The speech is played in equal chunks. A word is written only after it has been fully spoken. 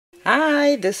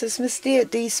Hi, this is Miss D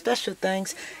at D's Special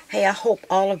Things. Hey, I hope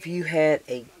all of you had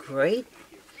a great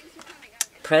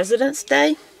President's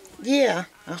Day. Yeah,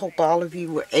 I hope all of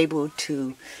you were able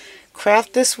to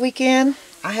craft this weekend.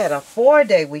 I had a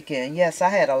 4-day weekend. Yes, I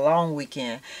had a long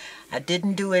weekend. I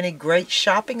didn't do any great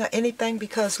shopping or anything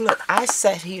because look, I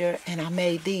sat here and I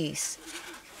made these.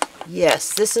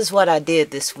 Yes, this is what I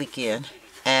did this weekend.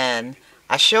 And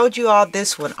I showed you all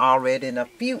this one already, and a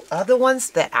few other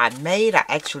ones that I made I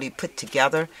actually put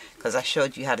together because I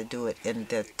showed you how to do it in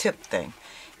the tip thing.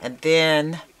 And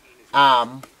then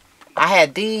I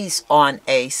had these on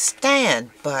a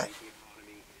stand, but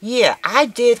yeah, I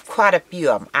did quite a few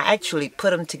of them. I actually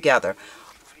put them together.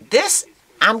 This,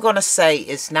 I'm going to say,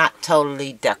 is not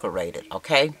totally decorated,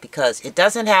 okay? Because it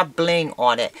doesn't have bling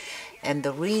on it. And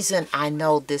the reason I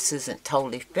know this isn't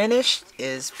totally finished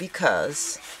is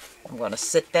because, I'm going to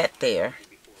sit that there.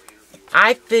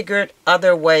 I figured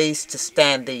other ways to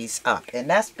stand these up. And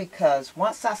that's because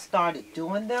once I started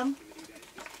doing them,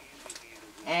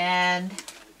 and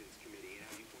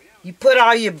you put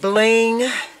all your bling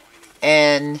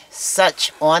and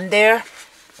such on there,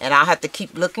 and I'll have to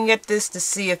keep looking at this to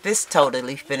see if it's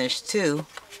totally finished too.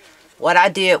 What I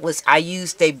did was I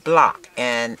used a block,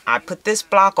 and I put this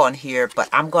block on here, but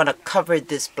I'm going to cover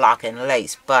this block in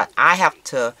lace. But I have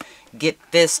to get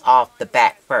this off the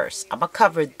back first. I'm going to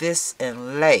cover this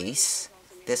in lace,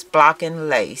 this block in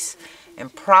lace,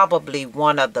 and probably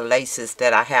one of the laces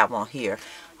that I have on here.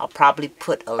 I'll probably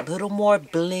put a little more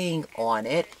bling on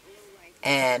it,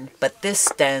 but this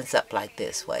stands up like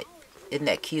this. Wait, isn't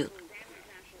that cute?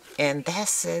 And that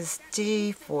says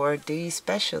D for D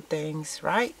Special Things,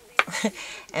 right?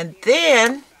 And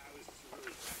then,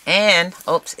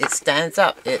 oops, it stands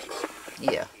up.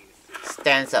 Yeah,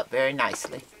 stands up very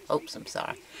nicely. Oops, I'm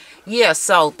sorry. Yeah,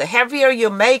 so the heavier you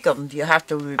make them, you have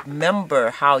to remember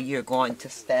how you're going to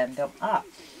stand them up.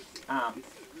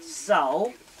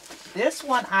 So, this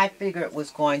one I figured was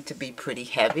going to be pretty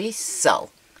heavy. So,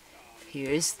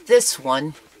 here's this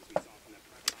one.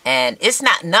 And it's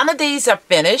not, none of these are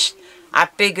finished. I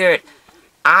figured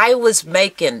I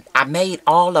made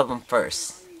all of them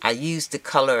first. I used the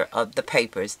color of the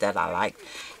papers that I like.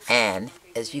 And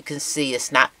as you can see,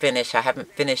 it's not finished. I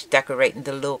haven't finished decorating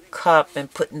the little cup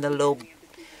and putting the little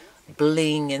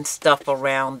bling and stuff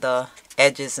around the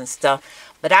edges and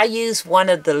stuff. But I used one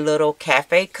of the little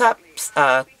cafe cups,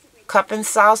 cup and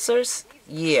saucers.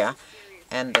 Yeah.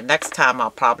 And the next time I'll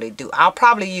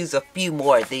probably use a few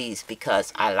more of these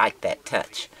because I like that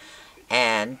touch.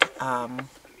 And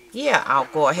yeah, I'll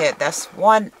go ahead. That's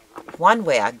one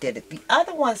way I did it. The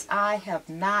other ones I have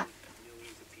not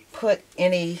put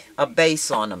a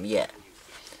base on them yet.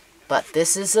 But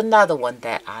this is another one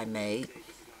that I made.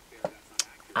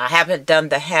 I haven't done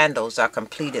the handles or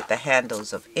completed the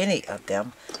handles of any of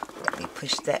them. Let me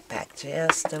push that back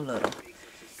just a little.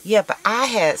 Yeah, but I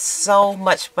had so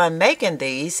much fun making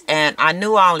these, and I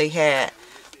knew I only had,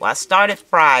 well, I started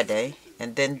Friday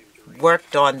and then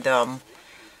worked on them,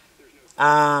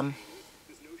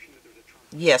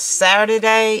 yes,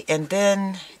 Saturday, and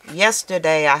then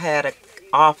yesterday I had an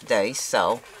off day,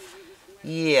 so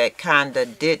yeah, it kind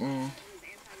of didn't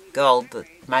go,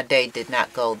 my day did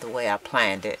not go the way I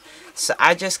planned it. So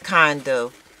I just kind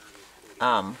of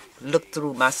looked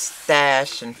through my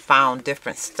stash and found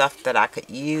different stuff that I could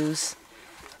use.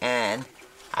 And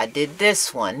I did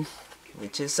this one,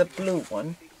 which is a blue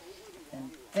one.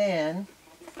 And then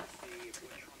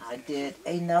I did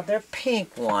another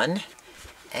pink one.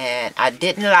 And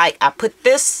I put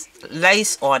this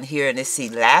lace on here and it's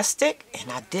elastic.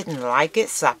 And I didn't like it,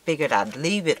 so I figured I'd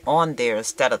leave it on there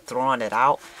instead of throwing it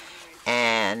out.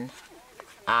 And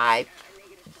I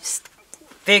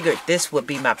figured this would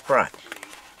be my front.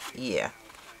 Yeah,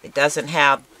 it doesn't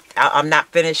have, I'm not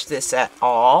finished this at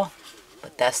all,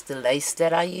 but that's the lace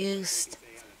that I used,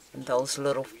 and those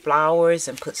little flowers,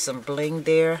 and put some bling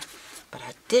there. But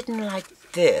I didn't like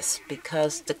this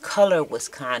because the color was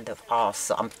kind of off,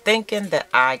 so I'm thinking that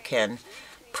I can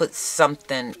put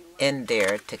something in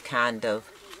there to kind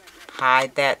of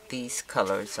hide that. These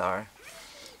colors are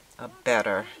a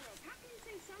better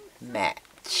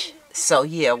match. So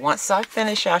yeah, once I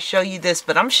finish, I'll show you this,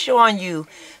 but I'm showing you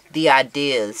the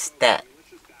ideas that,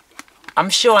 I'm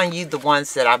showing you the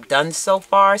ones that I've done so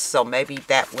far, so maybe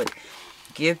that would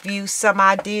give you some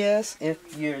ideas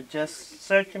if you're just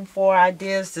searching for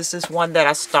ideas. This is one that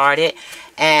I started,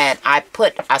 and I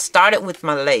started with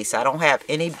my lace. I don't have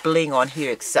any bling on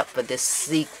here except for this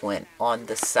sequin on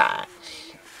the side,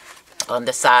 on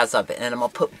the sides of it, and I'm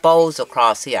gonna put bows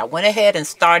across here. I went ahead and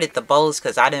started the bows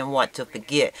because I didn't want to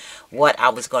forget what I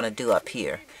was gonna do up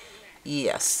here.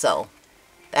 Yeah, so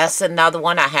That's another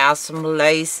one. I have some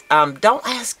lace. Don't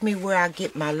ask me where I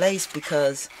get my lace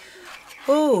because,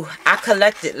 ooh, I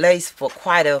collected lace for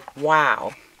quite a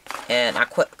while. And I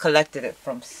collected it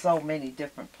from so many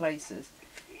different places.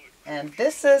 And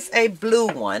this is a blue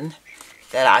one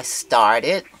that I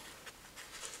started.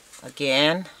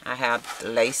 Again, I have the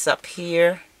lace up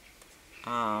here.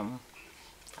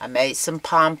 I made some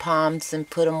pom-poms and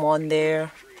put them on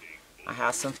there. I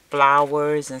have some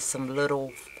flowers and some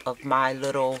little of my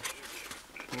little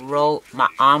my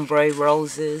ombre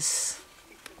roses.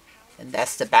 And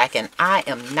that's the back. And I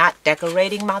am not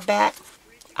decorating my back.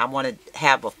 I want to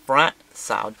have a front,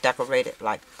 so I'll decorate it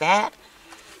like that.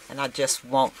 And I just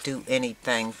won't do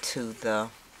anything to the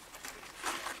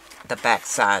back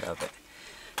side of it.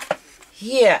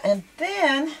 Yeah, and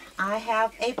then I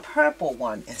have a purple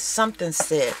one. And something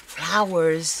said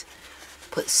flowers,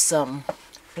 put some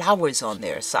flowers on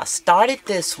there. So I started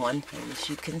this one. And as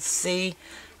you can see,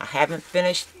 I haven't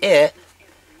finished it.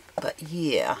 But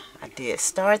yeah, I did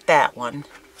start that one.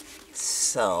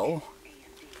 So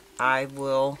I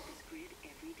will,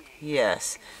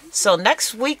 yes. So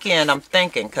next weekend I'm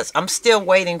thinking, because I'm still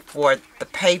waiting for the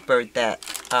paper that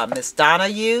Miss Donna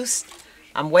used.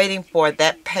 I'm waiting for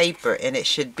that paper, and it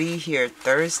should be here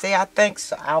Thursday, I think.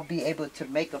 So I'll be able to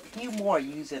make a few more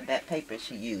using that paper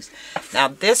she used. Now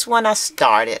this one I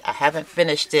started. I haven't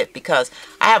finished it because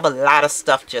I have a lot of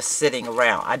stuff just sitting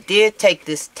around. I did take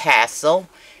this tassel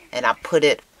and I put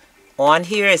it on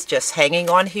here. It's just hanging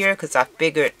on here because I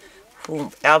figured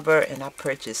whomever, and I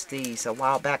purchased these a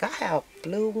while back. I have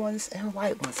blue ones and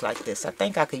white ones like this. I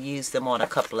think I could use them on a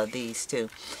couple of these too.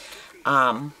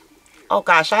 Oh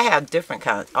gosh, I have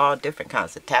all different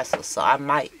kinds of tassels, so I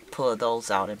might pull those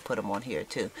out and put them on here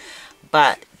too.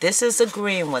 But this is a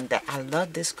green one that I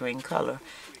love, this green color.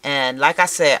 And like I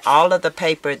said, all of the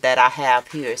paper that I have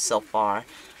here so far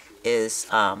is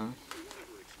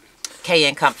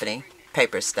K & Company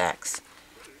paper stacks.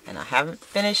 And I haven't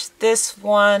finished this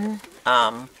one.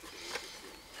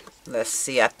 Let's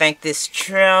see, I think this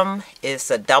trim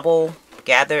is a double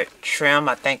gathered trim.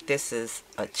 I think this is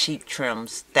a cheap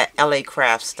trims, that LA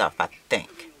Craft stuff, I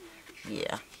think.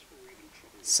 Yeah.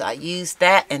 So I use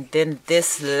that, and then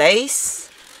this lace,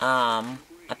 I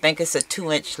think it's a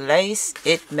 2-inch lace.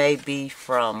 It may be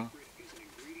from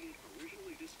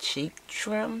Cheap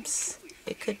Trims.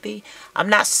 It could be. I'm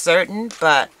not certain,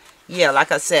 but yeah,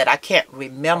 like I said, I can't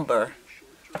remember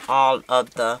all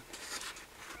of the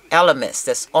elements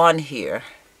that's on here.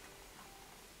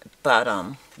 But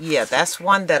yeah, that's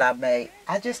one that I made.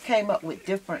 I just came up with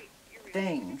different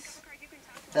things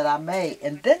that I made.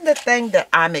 And then the thing that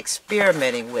I'm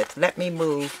experimenting with, let me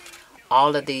move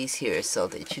all of these here so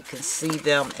that you can see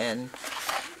them, and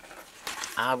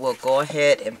I will go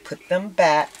ahead and put them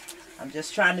back. I'm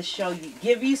just trying to show you,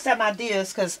 give you some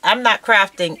ideas, because I'm not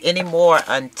crafting anymore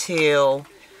until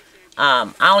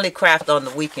I only craft on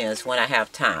the weekends when I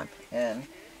have time. And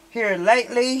here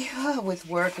lately, with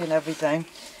work and everything,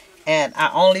 and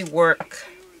I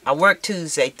work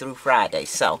Tuesday through Friday.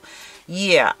 So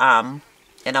yeah,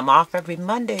 and I'm off every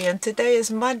Monday, and today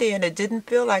is Monday, and it didn't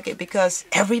feel like it because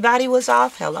everybody was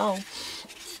off. Hello.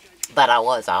 But I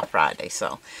was off Friday.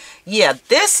 So yeah,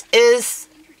 this is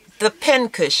the pin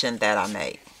cushion that I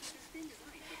made.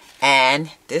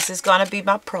 And this is going to be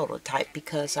my prototype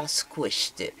because I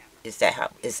squished it. Is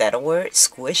that a word?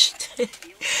 Squished?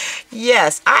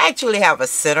 Yes, I actually have a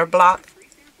center block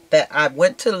that I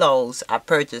went to Lowe's. I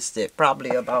purchased it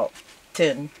probably about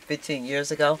 10-15 years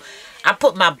ago. I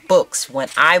put my books when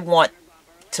I want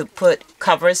to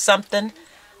cover something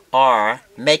or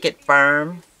make it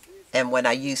firm, and when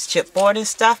I use chipboard and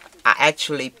stuff, I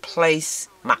actually place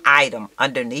my item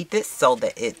underneath it so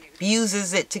that it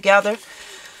fuses it together.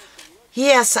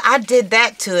 Yes, I did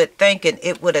that to it thinking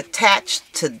it would attach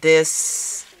to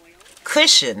this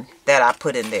cushion that I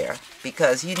put in there,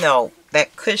 because you know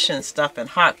that cushion stuff and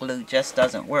hot glue just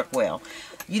doesn't work well.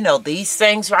 You know, these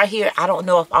things right here, I don't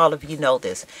know if all of you know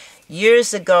this.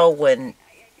 Years ago when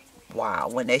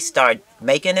they started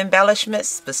making embellishments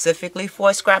specifically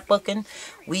for scrapbooking,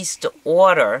 we used to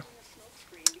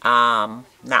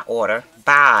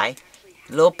buy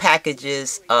little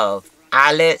packages of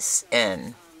eyelets,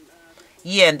 and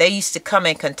yeah, and they used to come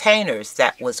in containers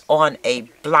that was on a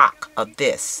block of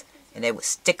this, and they would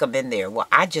stick them in there. Well,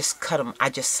 I just cut them, I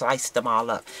just sliced them all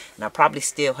up, and I probably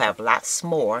still have lots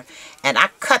more. And I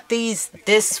cut this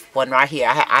one right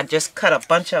here, I just cut a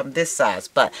bunch of them this size,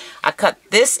 but I cut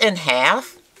this in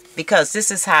half because this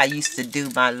is how I used to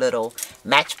do my little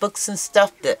matchbooks and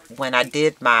stuff. That when I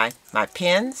did my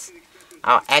pens,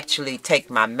 I'll actually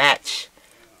take my match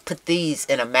put these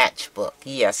in a matchbook.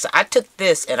 Yeah, so I took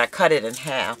this and I cut it in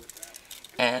half.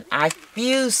 And I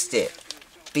fused it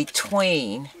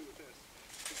between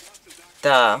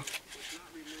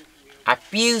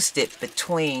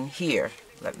here.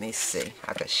 Let me see.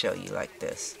 I can show you like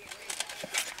this.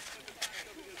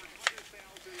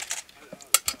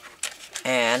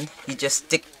 And you just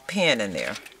stick the pin in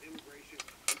there.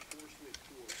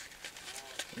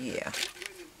 Yeah.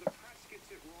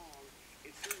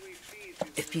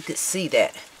 If you could see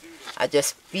that. I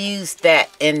just fused that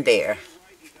in there.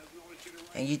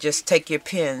 And you just take your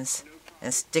pins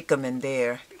and stick them in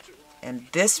there. And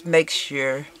this makes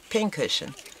your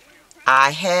pincushion.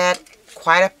 I had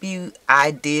quite a few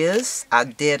ideas. I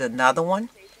did another one.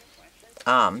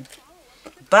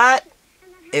 But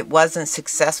it wasn't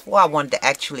successful. I wanted to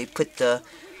actually put the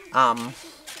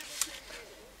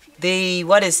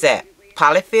what is that?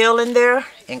 Polyfil in there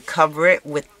and cover it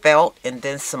with felt and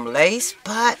then some lace.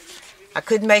 But I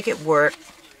couldn't make it work.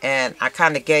 And I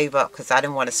kind of gave up because I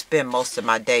didn't want to spend most of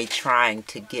my day trying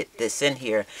to get this in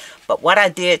here. But what I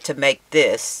did to make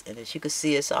this, and as you can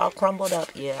see, it's all crumbled up.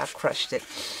 Yeah, I crushed it.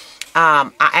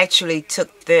 I actually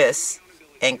took this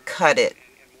and cut it.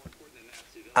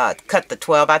 Cut the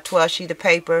 12 by 12 sheet of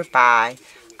paper by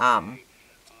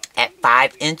at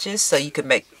 5 inches. So you can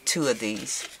make 2 of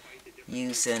these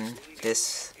using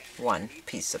this one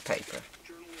piece of paper.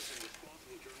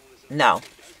 No.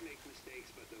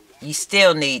 You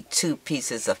still need 2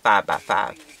 pieces of 5 by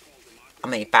 5. I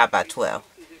mean 5 by 12.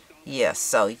 Yeah,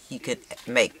 so you could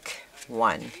make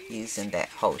one using that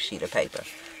whole sheet of paper.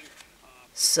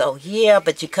 So yeah,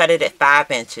 but you cut it at 5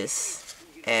 inches.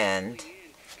 And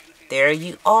there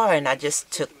you are. And I just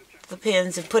took the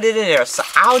pins and put it in there. So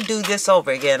I'll do this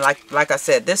over again. Like I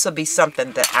said, this will be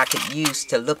something that I could use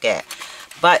to look at.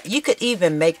 But you could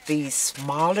even make these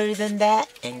smaller than that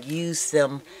and use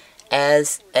them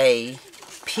as a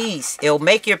piece. It'll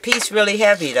make your piece really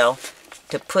heavy though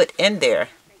to put in there.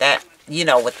 That, you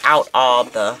know, without all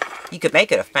the, you could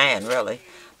make it a fan really,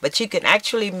 but you can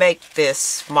actually make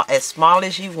this as small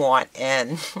as you want.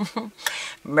 And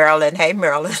Marilyn, hey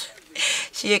Marilyn,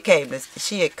 she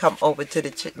had come over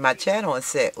to my channel and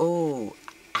said, "Ooh,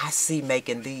 I see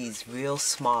making these real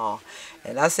small."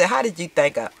 And I said, "How did you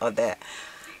think of that?"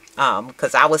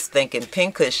 Because I was thinking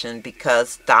pincushion,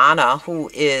 because Donna,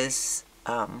 who is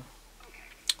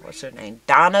what's her name?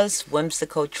 Donna's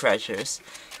Whimsical Treasures.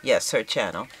 Yes, her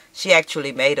channel. She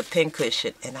actually made a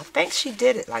pincushion, and I think she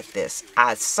did it like this.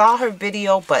 I saw her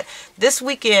video, but this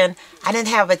weekend I didn't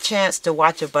have a chance to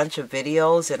watch a bunch of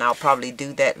videos, and I'll probably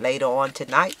do that later on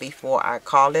tonight before I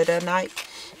call it a night.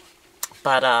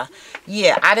 But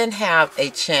yeah, I didn't have a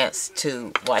chance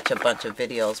to watch a bunch of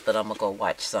videos, but I'm gonna go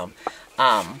watch some.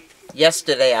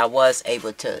 Yesterday I was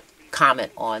able to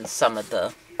comment on some of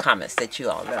the comments that you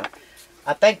all left.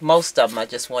 I think most of them, I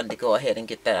just wanted to go ahead and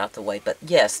get that out the way. But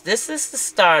yes, this is the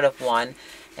start of one.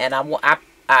 And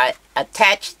I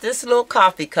attached this little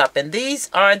coffee cup. And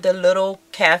these are the little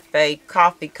cafe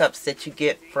coffee cups that you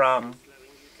get from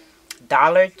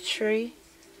Dollar Tree.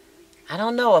 I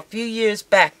don't know, a few years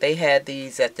back they had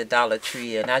these at the Dollar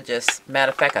Tree. And I just,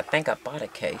 matter of fact, I think I bought a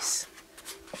case.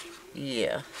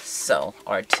 Yeah, so,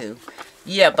 or 2.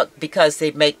 Yeah, but because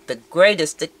they make the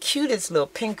greatest, the cutest little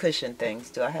pincushion things.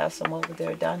 Do I have some over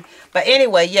there done? But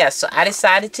anyway, yeah, so I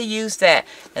decided to use that.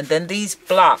 And then these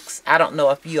blocks, I don't know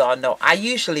if you all know, I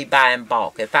usually buy in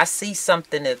bulk. If I see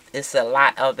something, if it's a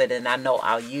lot of it and I know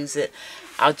I'll use it,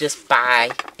 I'll just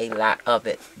buy a lot of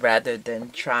it rather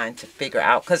than trying to figure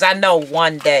out. Because I know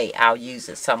one day I'll use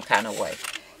it some kind of way.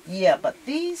 Yeah, but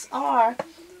these are,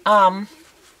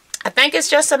 I think it's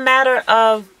just a matter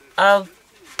of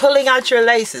pulling out your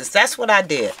laces. That's what I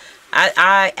did.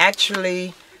 I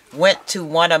actually went to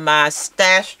one of my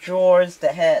stash drawers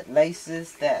that had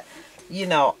laces that, you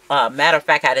know, matter of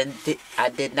fact, I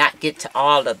did not get to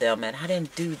all of them, and I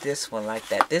didn't do this one like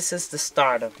that. This is the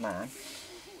start of mine.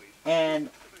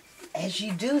 And as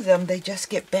you do them, they just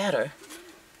get better.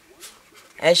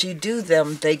 As you do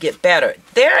them, they get better.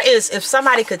 There is, if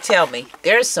somebody could tell me,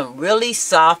 there's some really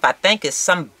soft, I think it's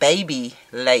some baby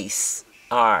lace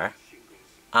or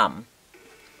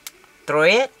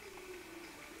thread.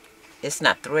 It's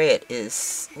not thread,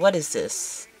 is, what is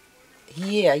this?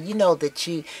 Yeah, you know that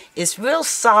it's real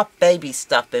soft baby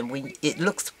stuff, and when it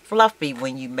looks fluffy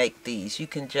when you make these, you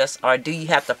can just, or do you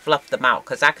have to fluff them out?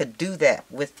 Because I could do that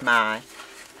with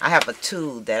I have a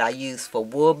tool that I use for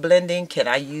wool blending. Can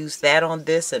I use that on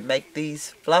this and make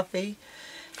these fluffy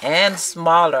and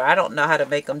smaller? I don't know how to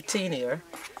make them teenier.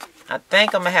 I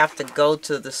think I'm going to have to go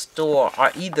to the store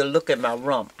or either look in my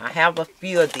room. I have a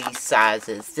few of these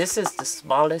sizes. This is the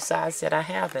smallest size that I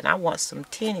have, and I want some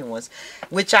teeny ones,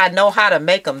 which I know how to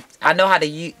make them. I know how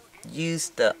to use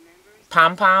the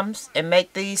pom-poms and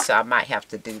make these, so I might have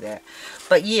to do that.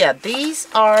 But yeah, these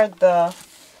are the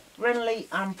friendly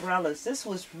umbrellas. This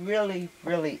was really,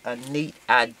 really a neat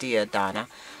idea, Donna,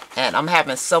 and I'm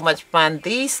having so much fun.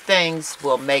 These things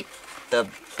will make the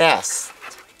best,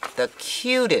 the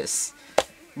cutest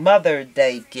Mother's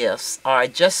Day gifts, or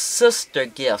just sister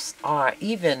gifts, or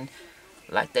even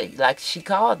like she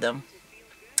called them,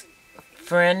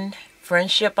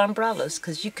 friendship umbrellas,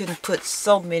 because you can put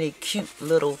so many cute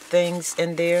little things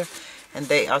in there, and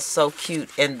they are so cute.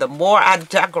 And the more I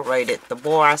decorate it, the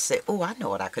more I say, oh, I know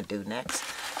what I could do next.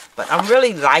 But I'm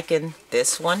really liking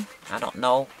this one. I don't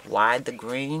know why the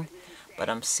green, but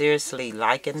I'm seriously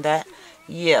liking that.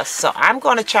 Yeah, so I'm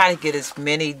going to try to get as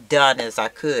many done as I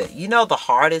could. You know, the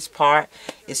hardest part,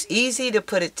 it's easy to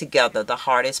put it together. The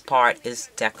hardest part is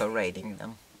decorating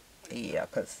them. Yeah,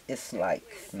 because it's like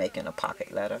making a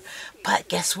pocket letter. But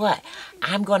guess what?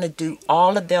 I'm going to do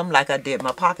all of them like I did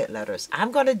my pocket letters.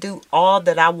 I'm going to do all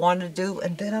that I want to do,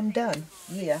 and then I'm done.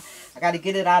 Yeah, I got to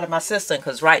get it out of my system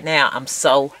because right now I'm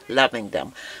so loving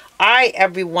them. All right,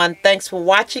 everyone. Thanks for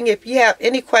watching. If you have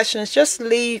any questions, just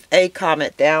leave a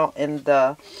comment down in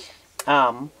the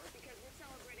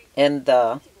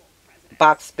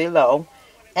box below.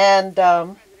 And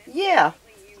yeah,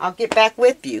 I'll get back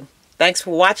with you. Thanks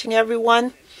for watching,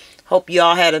 everyone. Hope you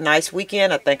all had a nice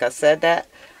weekend. I think I said that,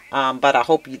 but I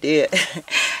hope you did.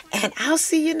 And I'll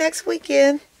see you next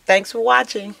weekend. Thanks for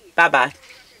watching. Bye-bye.